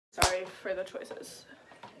Sorry for the choices.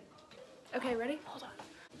 Okay, ready? Hold on.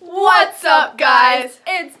 What's up, guys?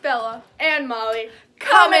 It's Bella And Molly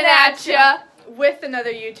coming at ya with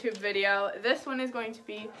another YouTube video. This one is going to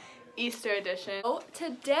be Easter edition.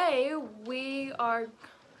 Today we are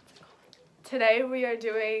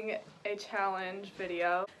doing a challenge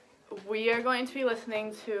video. We are going to be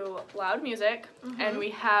listening to loud music, and we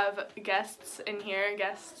have guests in here.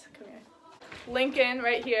 Guests, come here. Lincoln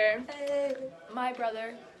right here. my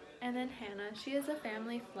brother, and then Hannah. She is a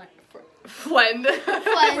family Friend.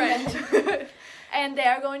 friend. And they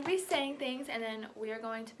are going to be saying things, and then we are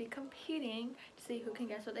going to be competing to see who can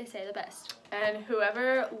guess what they say the best. And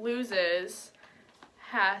whoever loses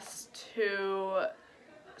has to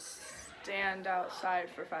stand outside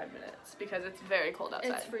for 5 minutes because it's very cold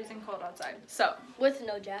outside. It's freezing cold outside. So, with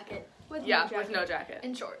no jacket. with no jacket.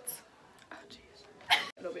 In shorts. Oh, jeez.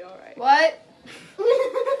 It'll be alright. What?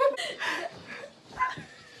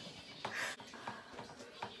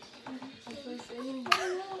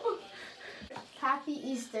 Happy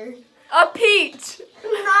Easter. A peach!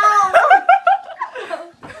 No!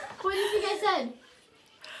 What do you think I said?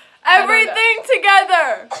 Everything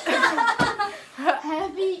together!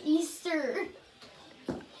 Happy Easter.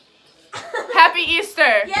 Happy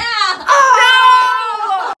Easter! Yeah!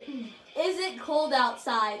 Oh! No! Is it cold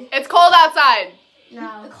outside? It's cold outside.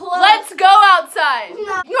 No. Let's go outside!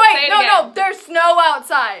 No. Wait, no, again. there's snow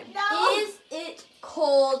outside. Is it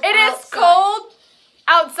cold It is outside? cold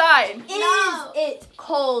outside. Is it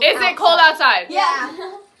cold Is it cold outside?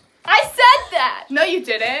 Yeah. I said that! No, you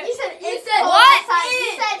didn't. You said You it's said cold what? outside.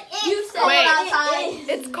 You said it's Wait. cold outside.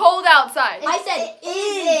 It's cold outside. I said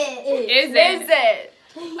is it? Is it? Is it?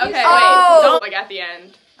 Okay, Oh. wait. Don't like at the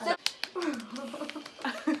end.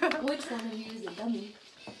 Which one of you is a dummy?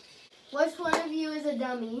 Which one of you is a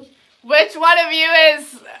dummy? Which one of you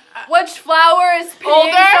is Which flower is peeing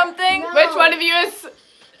Older? something? No. which one of you is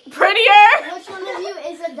prettier? Which one of you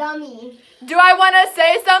is a dummy? Do I want to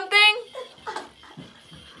say something?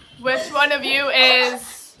 Which one of you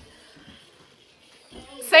is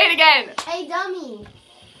Say it again. A dummy.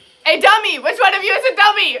 A dummy. Which one of you is a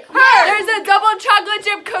dummy? Her. There's a double chocolate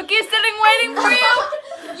chip cookie sitting waiting for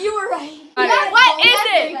you. You were right. What is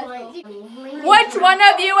it? Which one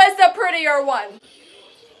of you is the prettier one?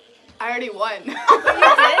 I already won. You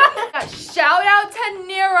did? Shout out to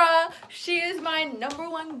Nira. She is my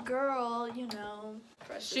 #1 girl, you know.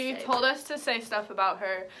 She told us to say stuff about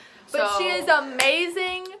her. But so she is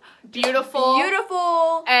amazing, beautiful.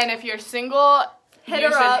 beautiful. And if you're single, Hit you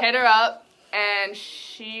her should up. hit her up, and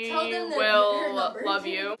she Tell them her will number. love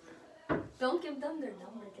you. Don't give them their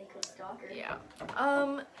number. They could stalk her. Yeah.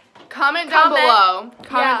 Comment. Comment down below. Comment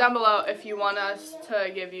Yeah. down below if you want us to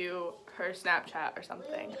give you her Snapchat or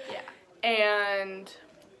something. Yeah. And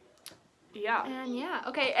yeah, And yeah,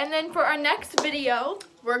 okay. And then for our next video,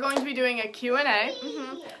 we're going to be doing a Q&A.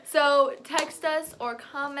 so text us or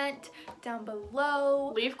comment down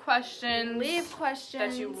below. Leave questions. Leave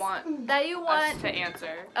questions that you want that you want us to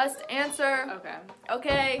answer. us to answer. Okay.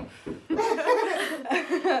 Okay.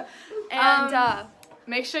 And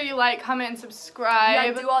Make sure you like, comment, and yeah,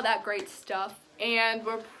 subscribe. do all that great stuff. And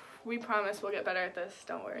we promise we'll get better at this.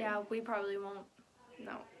 Don't worry. Yeah, we probably won't.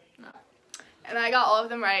 No. And I got all of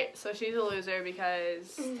them right, so she's a loser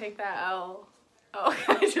because take that L. Oh,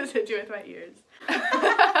 I just hit you with my ears.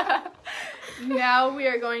 Now we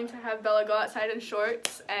are going to have Bella go outside in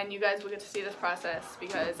shorts, and you guys will get to see this process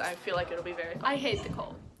because I feel like it'll be very fun. I hate the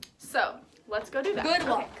cold. So, let's go do that. Good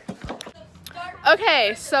luck.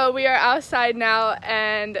 Okay, so we are outside now,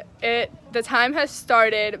 and the time has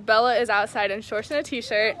started. Bella is outside in shorts and a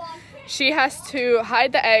t-shirt. She has to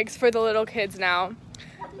hide the eggs for the little kids now.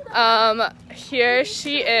 Here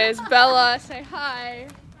she is. Bella, say hi.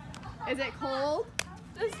 Is it cold?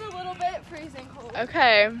 Just a little bit freezing cold.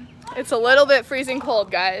 Okay, it's a little bit freezing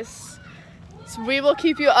cold, guys. So we will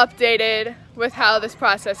keep you updated with how this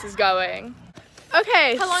process is going.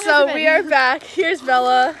 Okay, How long has so it we been? are back. Here's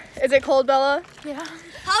Bella. Is it cold, Bella? Yeah.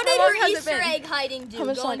 How did long her has it Easter been? egg hiding do? How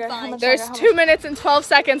much Going longer? How fine. much- There's How 2 minutes and 12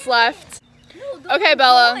 seconds left. No, don't Okay,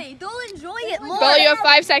 Bella. enjoy. Don't enjoy it more. Bella, you have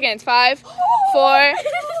 5 seconds. 5, 4,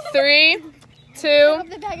 3, 2,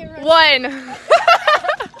 1.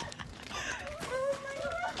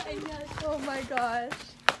 Oh my gosh.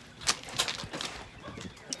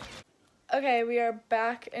 Okay, we are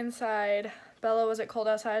back inside. Bella, was it cold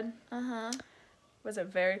outside? Uh-huh. Was it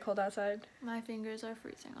very cold outside? My fingers are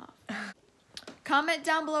freezing off. Comment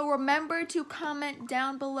down below. Remember to comment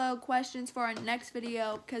down below questions for our next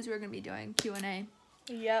video because we're going to be doing Q&A.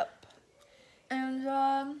 Yep.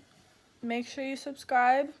 And, Make sure you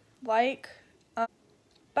subscribe, like.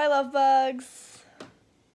 Bye, love bugs.